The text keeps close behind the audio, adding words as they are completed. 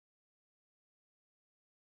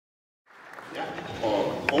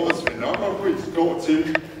årets Finn Nørgaard-pris går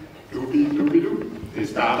til Lubi Lubi Lu. Det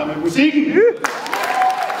starter med musikken. Mens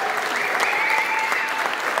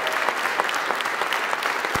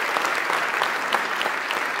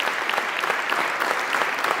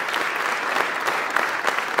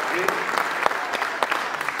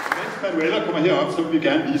Manuela kommer herop, så vil vi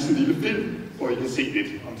gerne vise en lille film, hvor I kan se lidt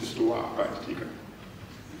om det store arbejde, de gør.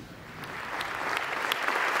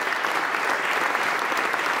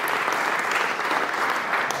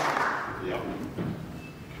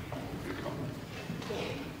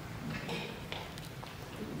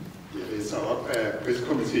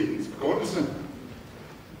 Priskomiteens begrundelse.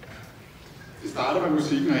 Det starter med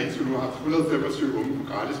musikken, og indtil nu har haft 125 unge på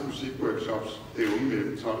gratis musikworkshops. Det er unge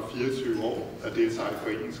mellem 12 og 24 år, der deltager i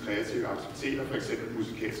foreningens kreative aktiviteter, f.eks.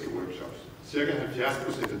 musikalske workshops. Cirka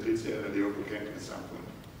 70% af deltagere lever på kanten af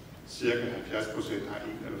samfundet. Cirka 70% har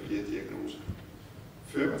en eller flere diagnoser.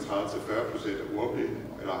 35-40% er ordblinde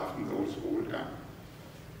eller har haft en dårlig skolegang.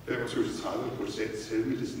 25-30%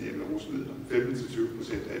 selvmedicinerende rusmidler,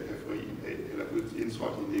 15-20% af periferien af eller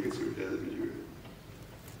indtrådt i negativt ladede miljøer.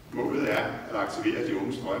 Målet er at aktivere de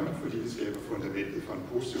unges drømme, fordi det skaber fundamentet for en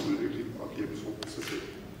positiv udvikling og giver dem tro på sig selv.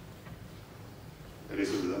 Jeg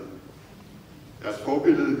læser videre. Deres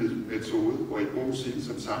forbilledlige metode, hvor I bruger musikken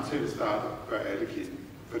som samtale starter, gør alle kende.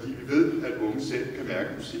 Fordi vi ved, at unge selv kan mærke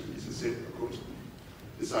musik i sig selv og kunsten.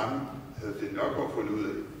 Det samme havde Finn Nørgaard fundet ud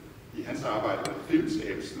af. I hans arbejde var det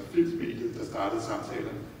filmskabelsen og filmsmediet, der startede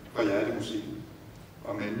samtalerne fra hjertemusikken.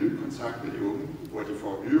 Og med en ny kontakt med de unge, hvor de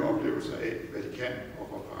får nye oplevelser af, hvad de kan, og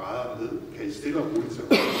hvor paraderne ned, kan I stille og roligt tage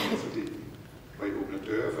råd til det. Hvor I åbner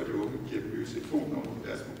døre for de unge, giver dem nye telefonnummer på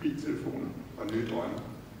deres mobiltelefoner og nye drømme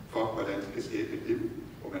for, hvordan de kan skabe et liv,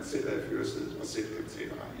 hvor man selv er i førersædet og selv kan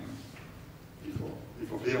betale regninger. Vi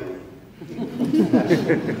får flere råd.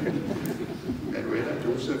 Manuela,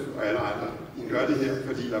 Josef og alle andre, I gør det her,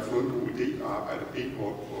 fordi I har fået en god idé og arbejder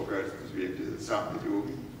benhårdt på at gøre det til virkelighed sammen med de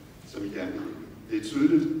unge, som I gerne vil. Det er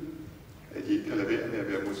tydeligt, at I ikke kan lade være med at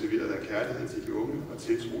være motiveret af kærlighed til de unge og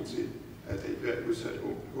tiltro til, at der i hvert udsat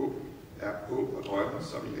håb er håb og drømme,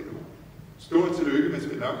 som I kan nå. Stort tillykke med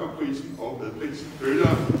Finn Nørgaard-prisen og med prisen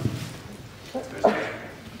følger.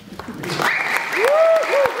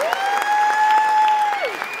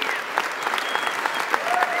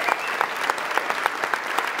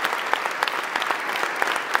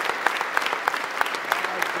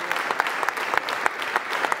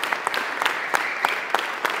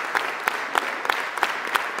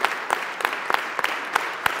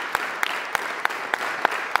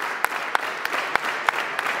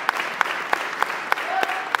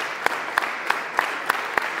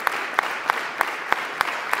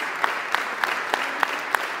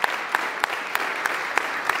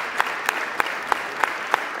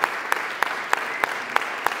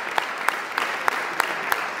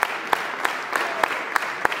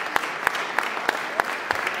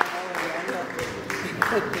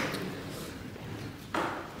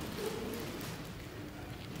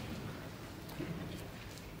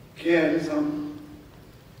 Kære alle sammen.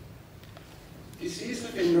 Det sidste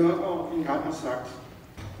Finn Nørgaard engang har sagt,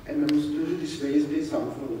 at man må støtte de svageste i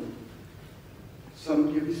samfundet. Sådan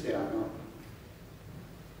bliver vi stærkere.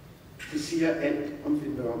 Det siger alt om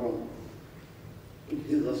Finn Nørgaard. En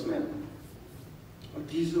hædersmand. Og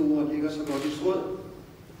disse ord ligger så godt i tråd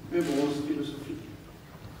med vores filosofi.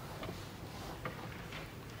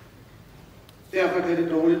 Derfor kan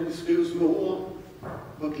det dårligt beskrives med ord,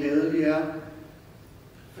 hvor glade vi er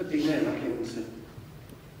for denne anerkendelse.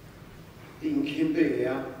 Det er en kæmpe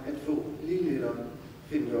ære at få lige netop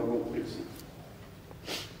Finn Nørgaard-prisen.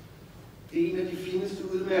 Det er en af de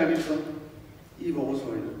fineste udmærkelser i vores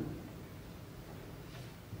øjne.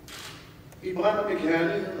 Vi brænder med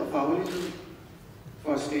kærlighed og faglighed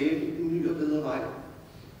for at skabe en ny og bedre vej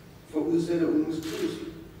for udsatte unges trivsel,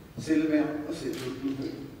 selvværd og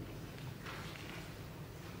selvhjælpenhed.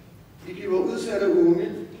 Vi giver udsatte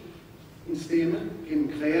unge en stemme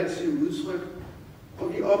gennem kreative udtryk,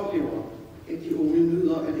 og vi oplever, at de unge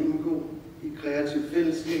nyder at indgå i et kreativt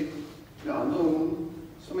fællesskab med andre unge,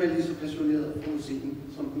 som er lige så passionerede for musikken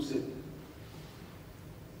som dem selv.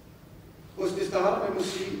 Hos det starter med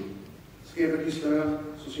musik, skaber de større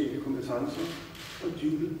sociale kompetencer og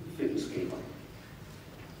dybe fællesskaber.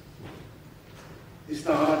 Det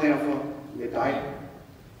starter derfor med dig.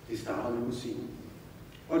 Det starter med musikken.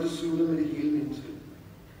 Og det slutter med det hele menneske.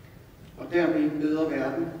 Og dermed en bedre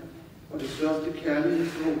verden og det største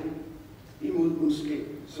kærlighedsråd imod ondskab,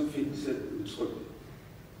 som Finn selv udtrykte.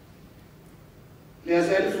 Lad os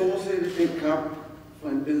alle fortsætte den kamp for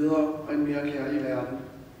en bedre og en mere kærlig verden,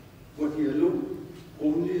 hvor dialog,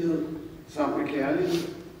 rummelighed sammen med kærlighed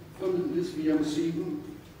formidles via musikken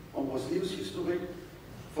om vores livshistorik,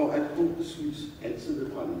 for at håbets lys altid vil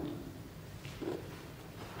brænde.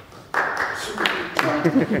 Tusind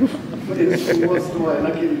tak for den store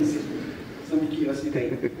anerkendelse, som I giver os i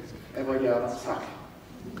dag af vores hjerter. Tak.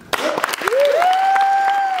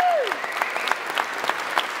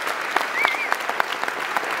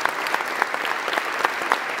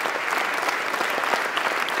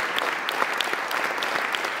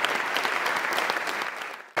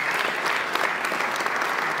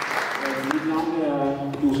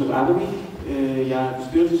 Jeg er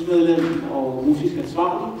bestyrelsesmedlem og musisk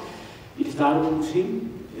ansvarlig i det startede musik.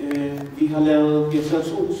 Vi har taget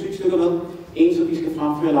 2 musikstykker med. En, som vi skal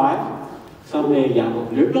fremføre live, sammen med Jakob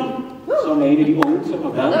Løbler, som er en af de unge, som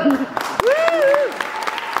har været.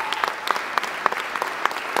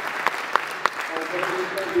 Og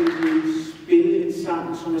så vil vi spille en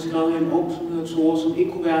sang, som er skrevet af en ung, som hedder Tore, som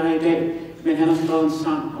ikke kunne være her i dag, men han har skrevet en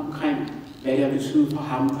sang omkring, hvad det har betydet for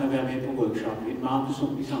ham at være med på workshop. En meget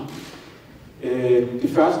personlig sang. Det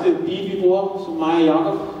første beat, vi bruger, som mig og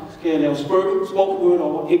Jakob skal lave spoken word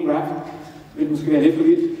over, ikke rap, men måske være lidt for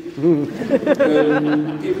vidt.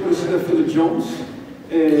 Det er produceret af Phil Jones,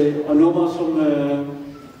 og nummer som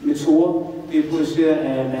med Tore, det er produceret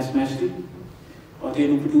af Mads Masti, og det er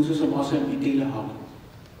nogle producer, som også er en del af ham.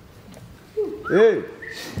 Hey.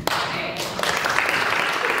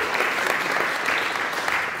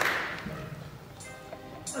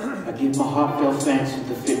 I give my heartfelt thanks to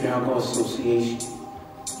the Finn Nørgaard Association.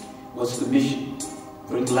 What's the mission?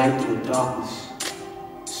 Bring light to the darkness,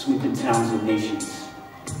 sweeping towns and nations.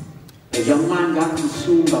 A young mind got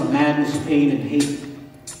consumed by madness, pain, and hate.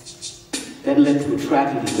 That led to a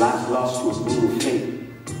tragedy, lives lost to a brutal fate.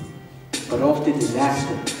 But after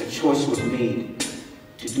disaster, a choice was made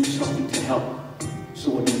to do something to help,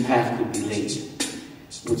 so a new path could be laid.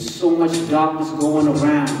 With so much darkness going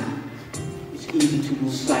around, easy to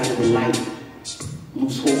lose sight of the light,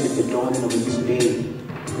 lose hope in the dawning of a new day,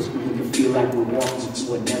 because we can feel like we're walking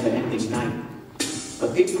through a never-ending night.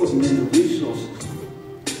 But they're putting in the resources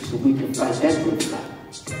so we can fight that good fight.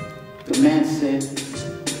 The man said,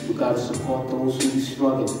 you gotta support those who be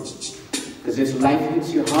struggling, because if life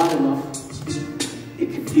hits you hard enough,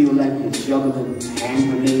 it can feel like you're juggling hand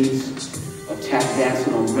grenades or tap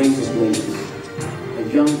dancing on razor blades. A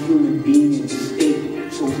young human being in this state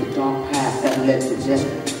chose a dark path that led to death.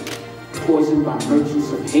 Poisoned by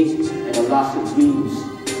merchants of hate and a loss of dreams,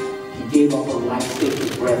 he gave up a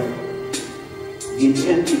life-saving breath. The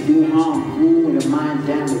intent to do harm grew in a mind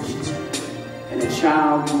damaged, and a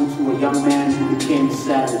child grew to a young man who became a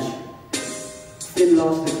savage. Finn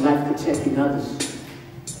lost his life protecting others.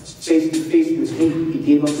 Face to face with hate, he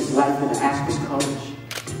gave up his life in an act of courage.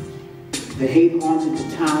 The hate haunted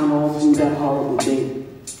the town all through that horrible day.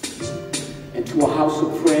 And to a house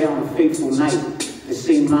of prayer on a fateful night, the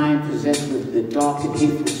same mind possessed with the dark and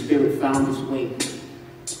hateful spirit found its way.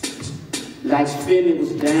 Like Finn, it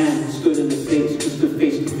was Dan who stood face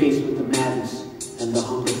to face with the madness and the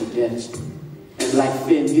hunger for death. And like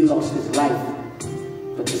Finn, he lost his life,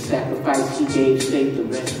 but the sacrifice he gave saved the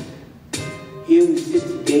rest. Here we sit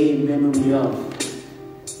today in memory of,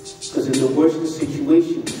 because in the worst of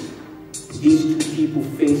situations, these 2 people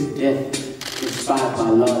faced death inspired by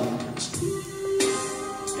love.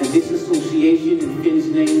 And this association in Finn's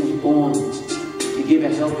name was born to give a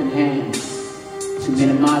helping hand, to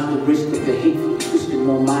minimize the risk of the hateful twisting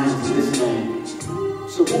more minds in this land.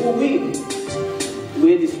 So who are we?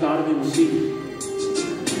 We're the start of MC.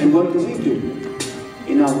 And what do we do?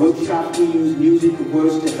 In our workshops we use music and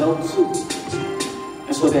words to help too.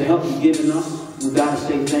 And for the help you've given us, we gotta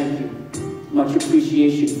say thank you. Much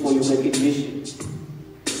appreciation for your recognition.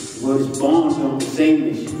 The word is born on the same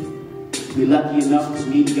mission. We're lucky enough to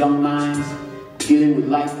meet young minds dealing with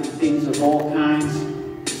life and things of all kinds.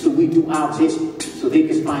 So we do our bit so they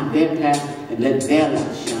can find their path and let their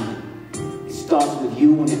light shine. It starts with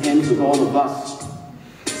you and it ends with all of us.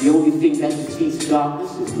 The only thing that defeats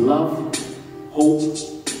darkness is love, hope,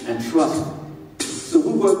 and trust. So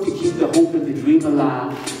we work to keep the hope and the dream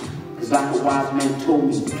alive. Because like a wise man told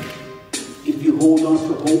me, if you hold on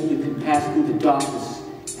to hope, you can pass through the darkness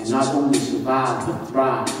and not only survive, but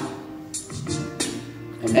thrive.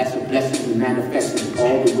 And that's a blessing we manifest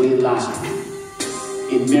all the way live,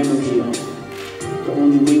 in memory of. The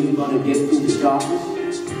only way we're going to get through the darkness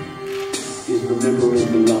is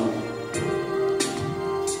remembering the love.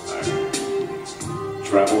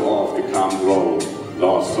 Travel off the common road,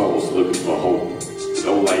 lost souls looking for hope.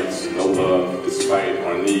 No lights, no love, despite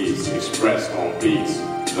our needs expressed on beats.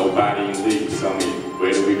 Nobody in league, tell me,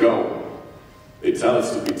 where do we go? They tell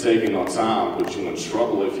us to be taking our time, but you're in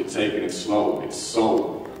trouble if you're taking it slow. It's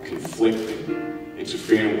so conflicting,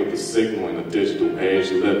 interfering with the signal in the digital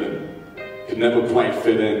age you live in. Could never quite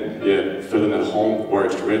fit in, yet feeling at home with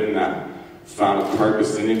words written out. Found a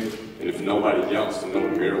purpose in it, and if nobody else, then no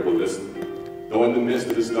mirror will listen. Though in the midst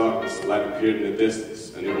of this darkness, a light appeared in the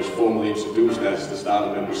distance, and it was formally introduced as the style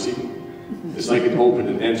of Membership. It's like it opened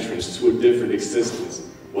an entrance to a different existence,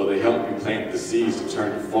 where they help you plant the seeds to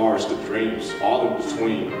turn the forest to dreams, all in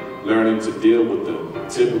between, learning to deal with the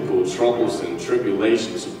typical troubles and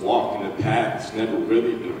tribulations of walking the paths never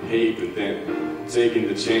really been paved, and then taking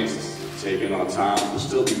the chances, taking our time, we'll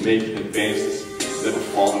still be making advances, never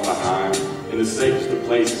falling behind, in the safest of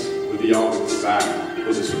places, where the always decide,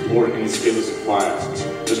 was it support any skill is acquired.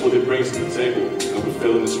 That's what it brings to the table, and we're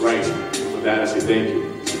feeling this right, and for that I say thank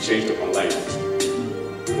you, it changed up my life.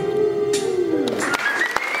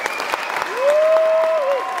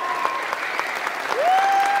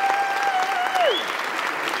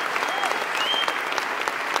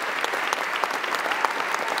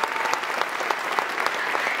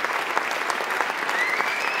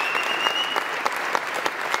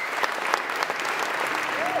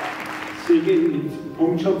 Sikke et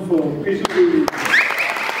punktum for prisuddelingen.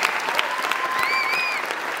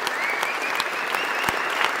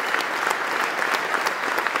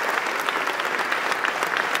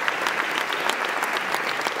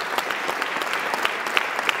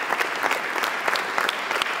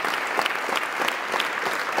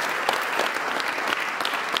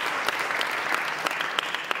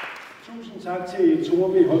 Tusind tak til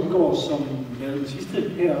Tore V. Holmgaard, som lavede den sidste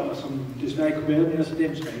her, og som desværre ikke kunne være med, så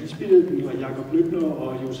dem, som har indspillet den, og Jakob Løbner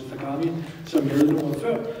og Josef Fagami, som lavede nummeret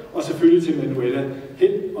før, og selvfølgelig til Manuela.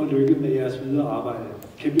 Held og lykke med jeres videre arbejde.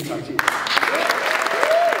 Kæmpe tak til jer.